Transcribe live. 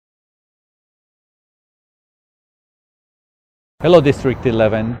Hello, District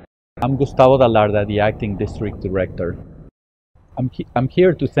 11. I'm Gustavo Dalarda, the Acting District Director. I'm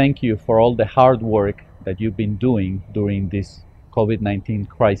here to thank you for all the hard work that you've been doing during this COVID-19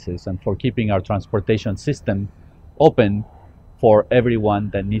 crisis and for keeping our transportation system open for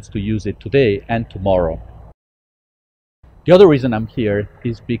everyone that needs to use it today and tomorrow. The other reason I'm here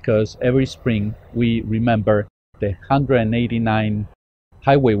is because every spring we remember the 189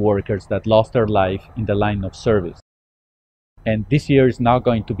 highway workers that lost their life in the line of service. And this year is not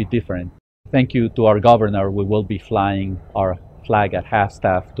going to be different. Thank you to our governor. We will be flying our flag at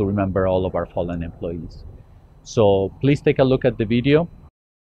half-staff to remember all of our fallen employees. So please take a look at the video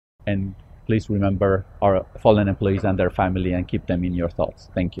and please remember our fallen employees and their family and keep them in your thoughts.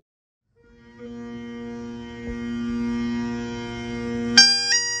 Thank you.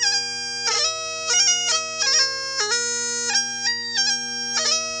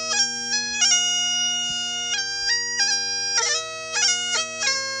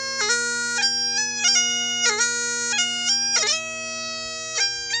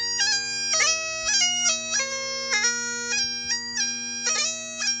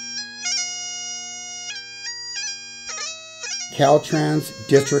 Caltrans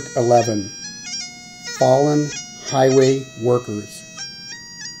District 11, Fallen Highway Workers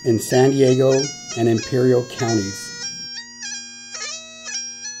in San Diego and Imperial Counties.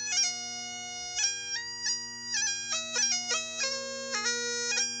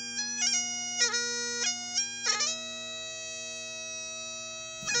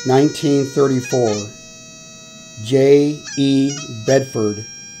 (1934) J. E. Bedford,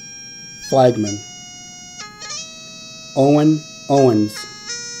 flagman. Owen Owens,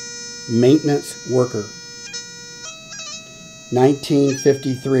 maintenance worker.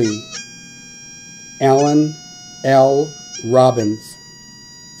 1953, Alan L. Robbins,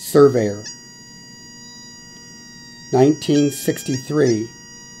 surveyor. 1963,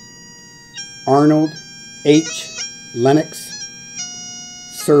 Arnold H. Lenox,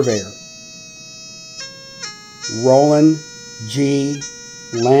 surveyor. Roland G.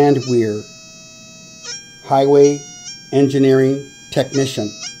 Landweer, highway engineering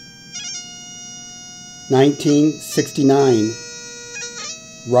technician. 1969,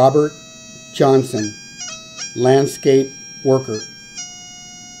 Robert Johnson, landscape worker.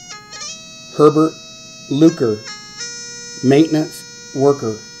 Herbert Luker, maintenance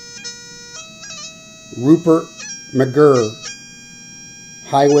worker. Rupert McGirr,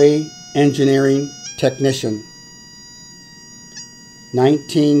 highway engineering technician.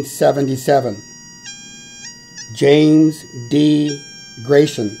 1977, James D.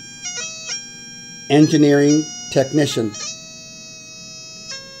 Grecian, engineering technician.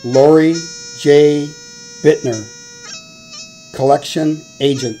 Lori J. Bittner, collection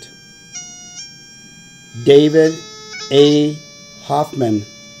agent. David A. Hoffman,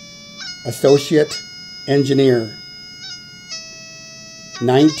 associate engineer.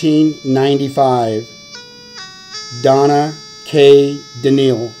 1995, Donna K.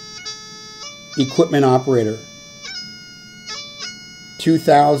 DeNeal, equipment operator.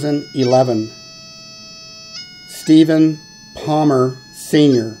 2011, Stephen Palmer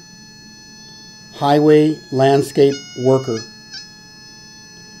Sr., highway landscape worker.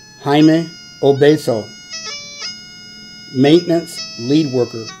 Jaime Obeso, maintenance lead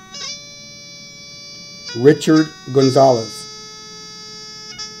worker. Richard Gonzalez,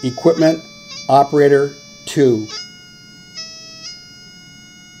 equipment operator 2.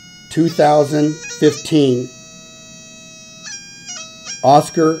 2015,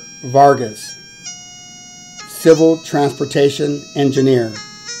 Oscar Vargas, civil transportation engineer.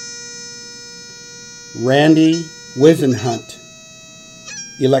 Randy Whisenhunt,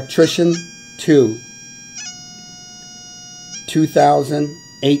 electrician 2.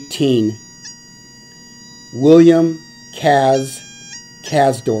 2018, William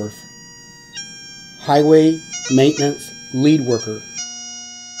Casdorph, highway maintenance lead worker.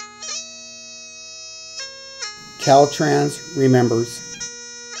 Caltrans remembers.